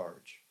 free of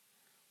charge.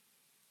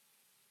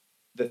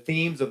 The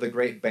themes of the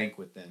great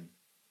banquet then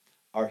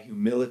are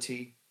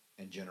humility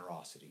and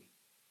generosity.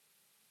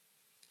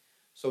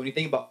 So when you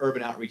think about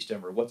Urban Outreach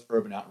Denver, what's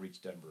Urban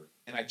Outreach Denver?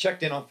 And I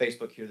checked in on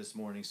Facebook here this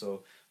morning,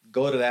 so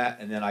go to that,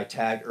 and then I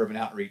tagged Urban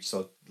Outreach,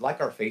 so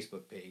like our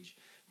Facebook page.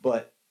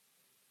 But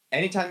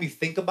anytime you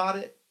think about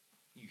it,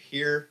 you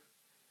hear,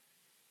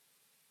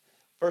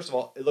 first of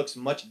all, it looks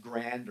much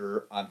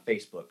grander on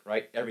Facebook,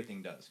 right?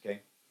 Everything does,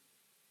 okay?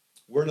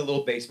 We're in a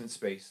little basement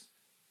space.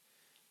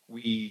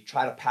 We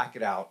try to pack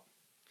it out.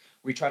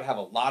 We try to have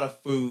a lot of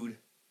food,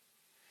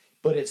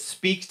 but it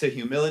speaks to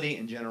humility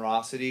and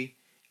generosity.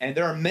 And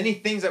there are many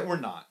things that we're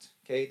not,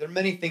 okay? There are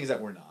many things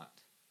that we're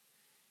not.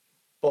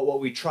 But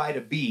what we try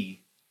to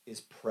be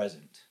is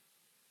present.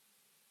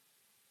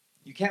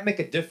 You can't make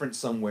a difference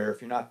somewhere if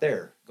you're not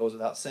there. It goes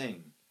without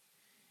saying.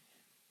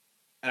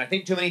 And I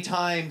think too many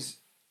times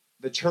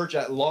the church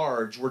at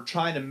large, we're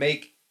trying to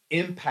make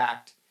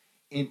impact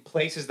in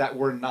places that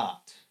we're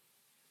not.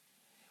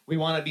 We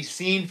want to be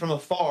seen from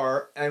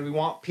afar, and we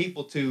want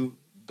people to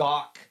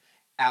gawk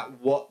at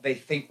what they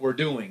think we're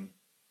doing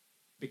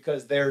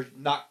because they're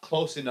not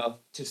close enough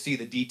to see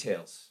the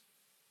details.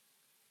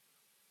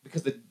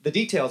 Because the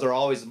details are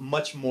always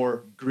much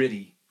more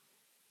gritty,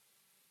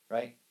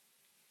 right,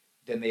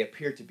 than they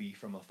appear to be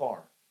from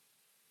afar.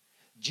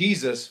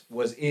 Jesus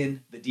was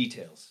in the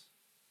details.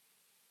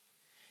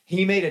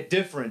 He made a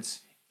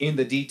difference in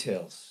the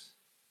details.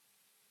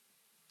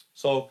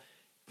 So,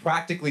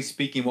 practically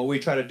speaking, what we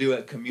try to do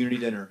at community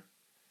dinner,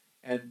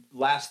 and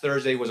last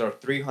Thursday was our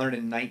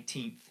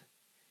 319th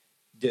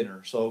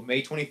dinner. So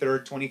May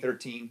 23rd,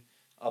 2013,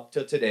 up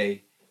to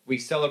today, we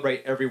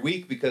celebrate every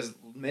week because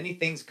many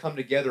things come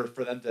together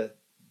for them to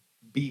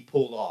be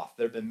pulled off.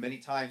 There have been many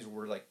times where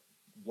we're like,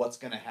 what's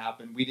going to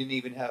happen? We didn't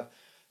even have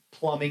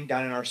plumbing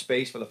down in our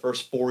space for the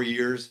first 4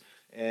 years,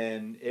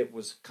 and it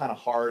was kind of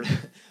hard,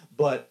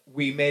 but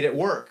we made it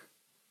work,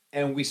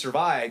 and we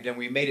survived, and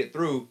we made it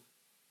through,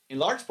 in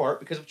large part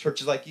because of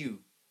churches like you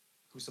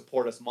who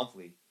support us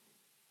monthly.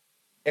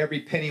 Every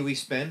penny we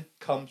spend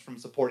comes from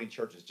supporting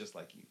churches just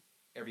like you.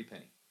 Every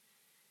penny.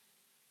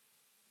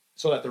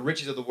 So that the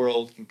riches of the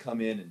world can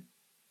come in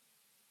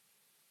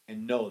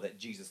and know that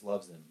Jesus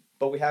loves them.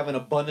 But we have an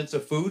abundance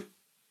of food.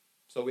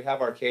 So we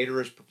have our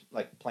caterers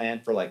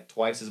planned for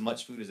twice as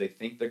much food as they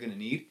think they're going to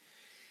need.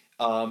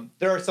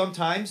 There are some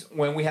times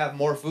when we have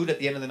more food at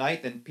the end of the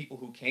night than people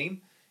who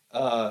came.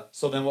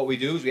 So then what we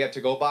do is we have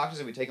to-go boxes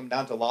and we take them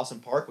down to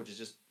Lawson Park, which is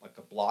just like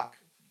a block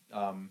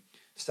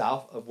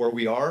south of where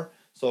we are.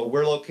 So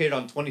we're located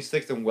on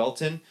 26th and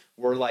Welton.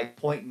 We're like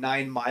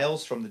 0.9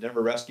 miles from the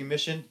Denver Rescue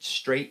Mission,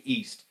 straight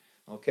east,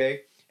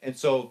 okay? And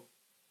so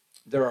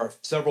there are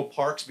several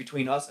parks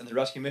between us and the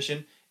Rescue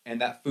Mission, and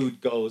that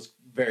food goes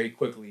very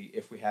quickly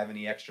if we have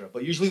any extra.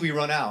 But usually we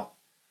run out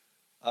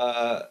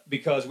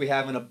because we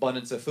have an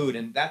abundance of food,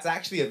 and that's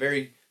actually a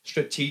very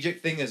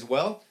strategic thing as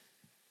well.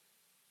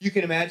 You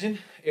can imagine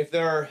if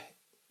there are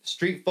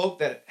street folk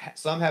that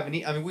some haven't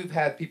eaten. I mean, we've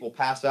had people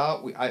pass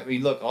out.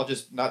 Look, I'll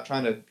just not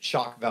trying to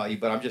shock value,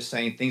 but I'm just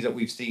saying things that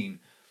we've seen.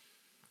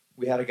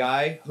 We had a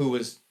guy who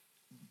was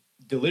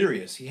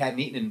delirious. He hadn't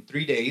eaten in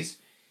 3 days,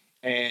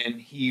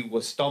 and he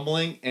was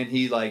stumbling, and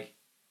he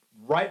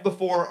right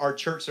before our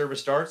church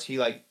service starts, he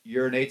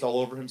urinates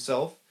all over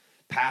himself,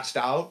 passed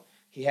out.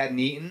 He hadn't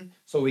eaten,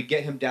 so we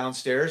get him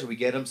downstairs. We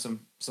get him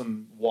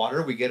some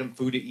water. We get him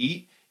food to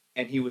eat,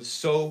 and he was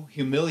so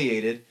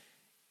humiliated.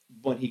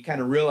 When he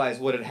kind of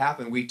realized what had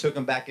happened, we took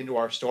him back into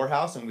our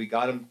storehouse and we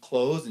got him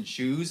clothes and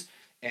shoes,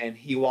 and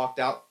he walked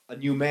out a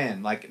new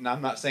man. And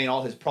I'm not saying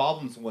all his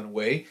problems went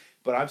away,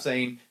 but I'm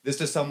saying this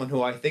is someone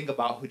who I think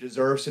about who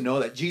deserves to know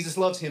that Jesus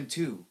loves him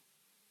too.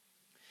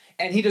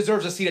 And he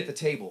deserves a seat at the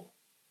table.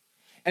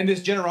 And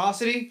this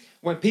generosity,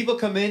 when people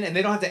come in and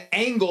they don't have to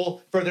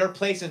angle for their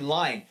place in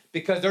line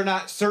because they're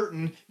not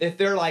certain if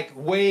they're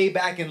way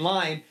back in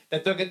line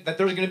that there's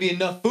going to be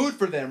enough food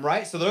for them,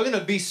 right? So they're going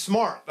to be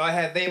smart.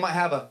 They might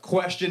have a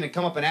question and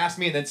come up and ask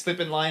me and then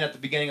slip in line at the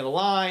beginning of the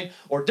line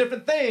or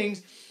different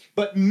things.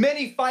 But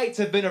many fights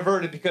have been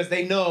averted because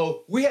they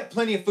know we have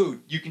plenty of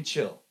food. You can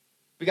chill.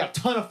 We got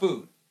a ton of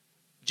food.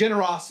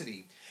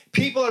 Generosity.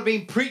 People are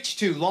being preached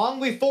to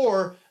long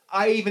before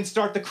I even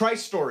start the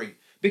Christ story,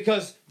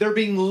 because they're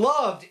being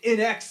loved in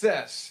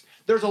excess.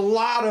 There's a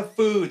lot of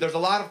food. There's a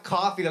lot of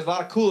coffee. There's a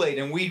lot of Kool-Aid.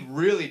 And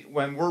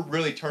when we're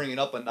really turning it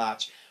up a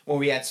notch, when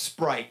we add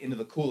Sprite into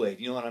the Kool-Aid.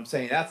 You know what I'm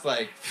saying? That's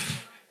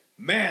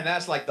man,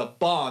 that's like the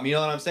bomb. You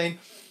know what I'm saying?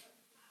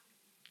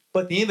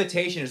 But the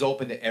invitation is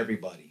open to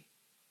everybody.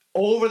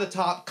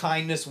 Over-the-top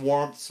kindness,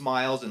 warmth,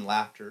 smiles, and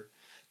laughter.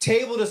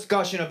 Table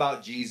discussion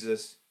about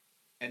Jesus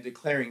and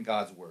declaring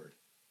God's word.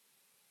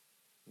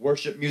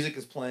 Worship music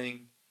is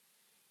playing,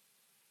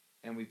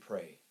 and we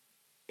pray.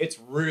 It's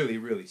really,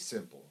 really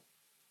simple.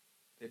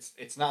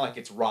 It's not like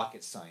it's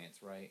rocket science,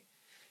 right?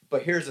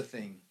 But here's the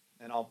thing,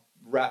 and I'll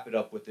wrap it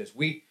up with this.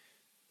 We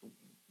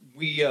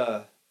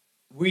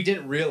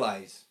didn't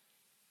realize,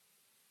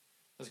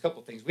 there's a couple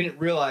of things. We didn't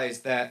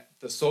realize that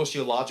the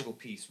sociological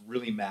piece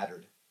really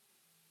mattered.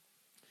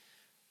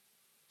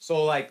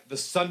 So like the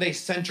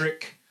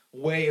Sunday-centric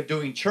way of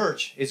doing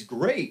church is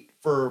great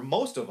for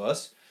most of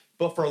us,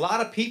 but for a lot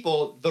of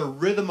people, the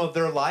rhythm of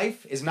their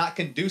life is not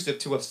conducive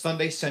to a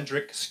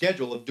Sunday-centric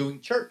schedule of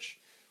doing church.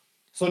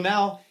 So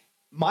now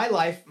my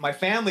life, my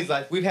family's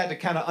life, we've had to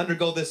kind of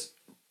undergo this,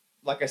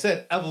 like I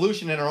said,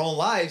 evolution in our own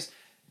lives.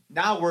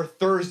 Now we're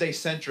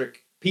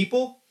Thursday-centric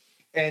people.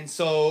 And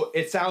so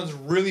it sounds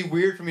really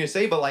weird for me to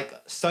say, but like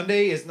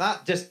Sunday is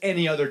not just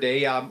any other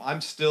day.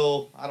 I'm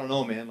still, I don't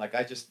know, man. Like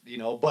I just,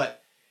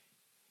 but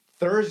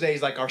Thursday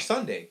is like our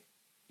Sunday,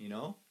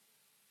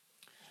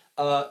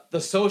 The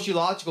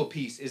sociological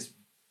piece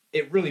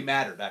it really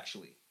mattered,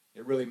 actually.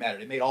 It really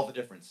mattered. It made all the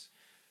difference.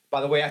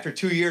 By the way, after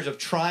 2 years of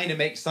trying to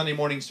make Sunday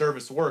morning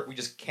service work, we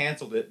just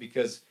canceled it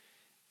because,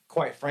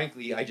 quite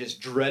frankly, I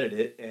just dreaded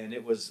it. And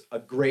it was a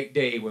great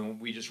day when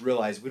we just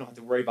realized we don't have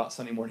to worry about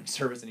Sunday morning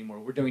service anymore.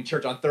 We're doing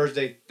church on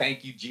Thursday.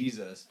 Thank you,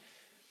 Jesus.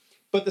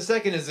 But the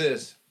second is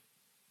this.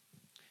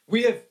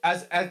 We have,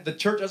 as the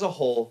church as a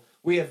whole,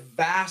 we have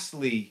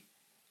vastly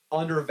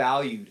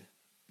undervalued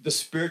the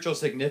spiritual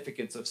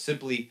significance of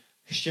simply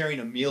sharing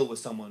a meal with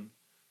someone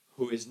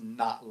who is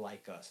not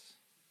like us.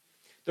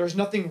 There's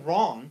nothing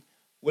wrong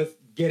with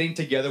getting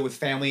together with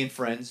family and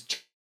friends.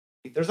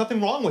 There's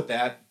nothing wrong with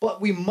that,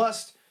 but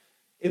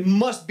it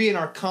must be in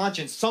our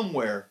conscience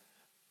somewhere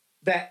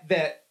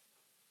that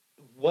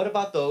what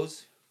about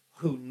those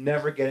who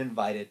never get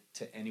invited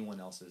to anyone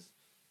else's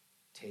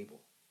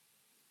table?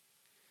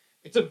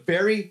 It's a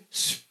very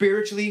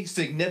spiritually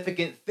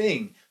significant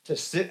thing to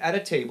sit at a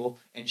table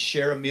and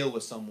share a meal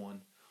with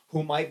someone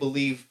who might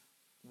believe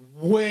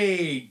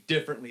way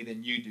differently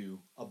than you do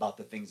about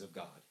the things of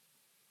God.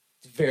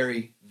 It's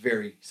very,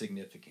 very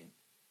significant.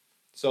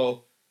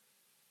 So,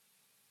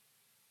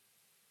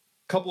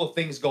 a couple of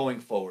things going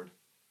forward.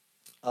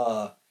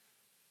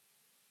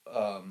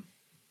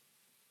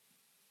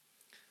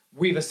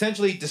 We've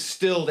essentially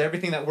distilled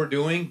everything that we're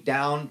doing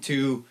down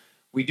to,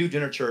 we do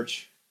dinner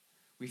church.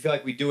 We feel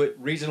like we do it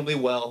reasonably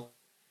well.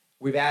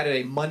 We've added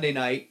a Monday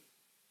night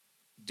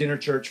dinner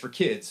church for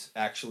kids,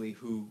 actually,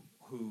 who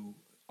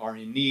are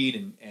in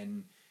need,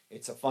 and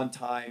it's a fun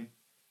time.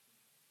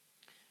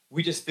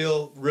 We just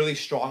feel really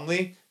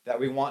strongly that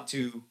we want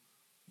to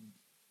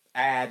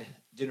add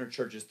dinner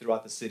churches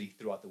throughout the city,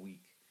 throughout the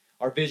week.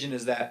 Our vision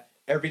is that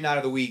every night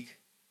of the week,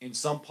 in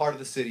some part of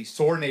the city,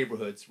 sore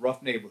neighborhoods,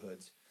 rough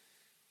neighborhoods,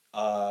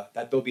 that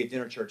there'll be a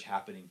dinner church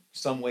happening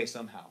some way,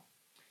 somehow.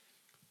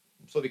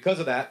 So because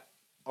of that,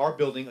 our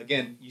building,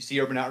 again, you see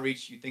Urban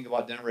Outreach, you think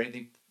about Denver or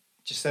anything,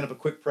 just send up a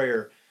quick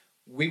prayer.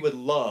 We would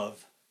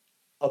love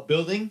a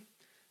building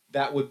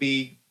that would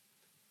be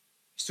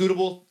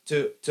suitable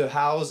to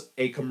house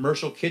a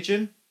commercial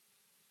kitchen.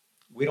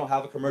 We don't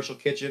have a commercial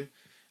kitchen.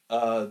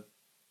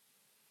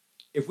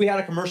 If we had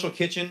a commercial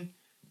kitchen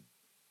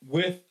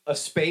with a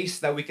space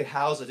that we could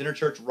house a dinner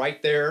church right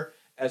there,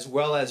 as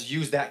well as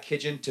use that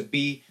kitchen to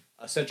be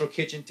a central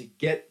kitchen to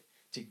get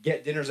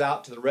dinners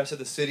out to the rest of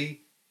the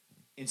city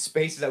in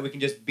spaces that we can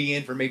just be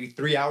in for maybe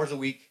 3 hours a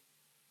week,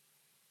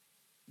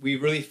 we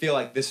really feel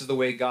like this is the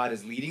way God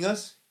is leading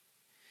us.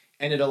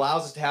 And it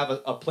allows us to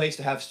have a place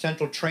to have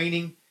central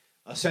training,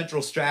 a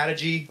central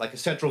strategy, like a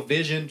central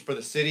vision for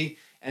the city,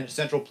 and a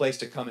central place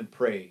to come and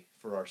pray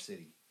for our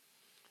city.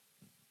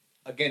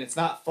 Again, it's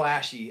not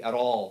flashy at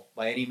all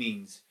by any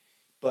means,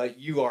 but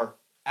you are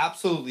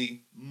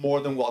absolutely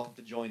more than welcome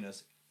to join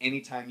us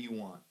anytime you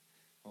want,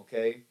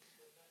 okay?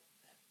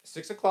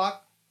 6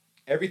 o'clock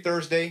every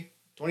Thursday,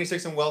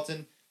 26 in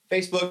Welton.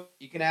 Facebook,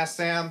 you can ask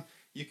Sam.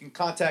 You can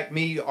contact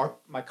me.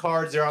 My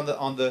cards are on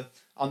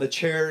the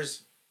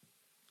chairs.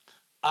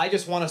 I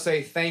just want to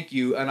say thank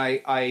you, and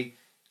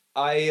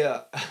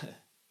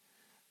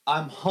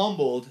I'm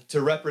humbled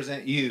to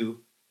represent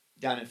you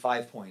down in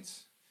 5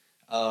 Points,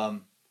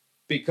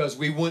 because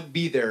we wouldn't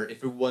be there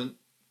if it wasn't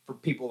for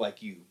people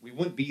like you. We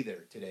wouldn't be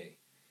there today,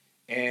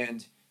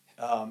 and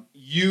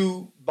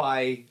you,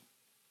 by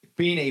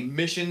being a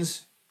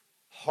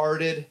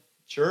missions-hearted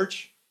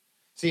church.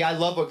 See, I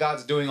love what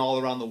God's doing all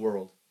around the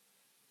world.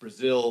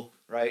 Brazil,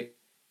 right?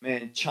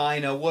 Man,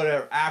 China,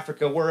 whatever,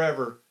 Africa,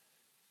 wherever.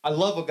 I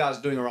love what God's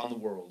doing around the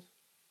world.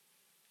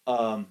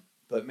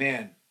 But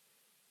man,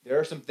 there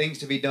are some things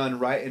to be done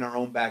right in our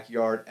own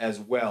backyard as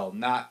well.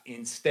 Not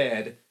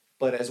instead,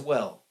 but as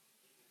well.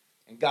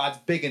 And God's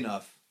big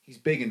enough. He's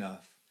big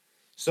enough.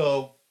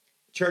 So,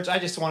 church, I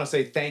just want to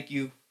say thank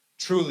you.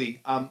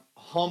 Truly, I'm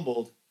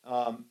humbled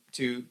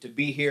to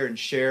be here and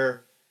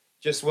share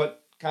just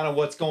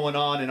what's going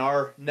on in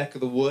our neck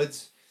of the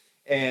woods.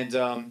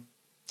 And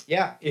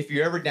yeah, if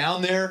you're ever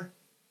down there,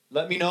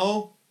 let me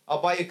know.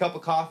 I'll buy you a cup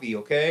of coffee,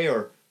 okay?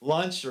 Or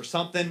lunch or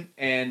something.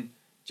 And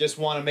just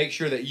want to make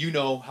sure that you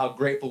know how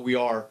grateful we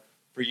are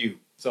for you.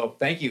 So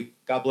thank you.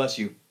 God bless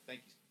you.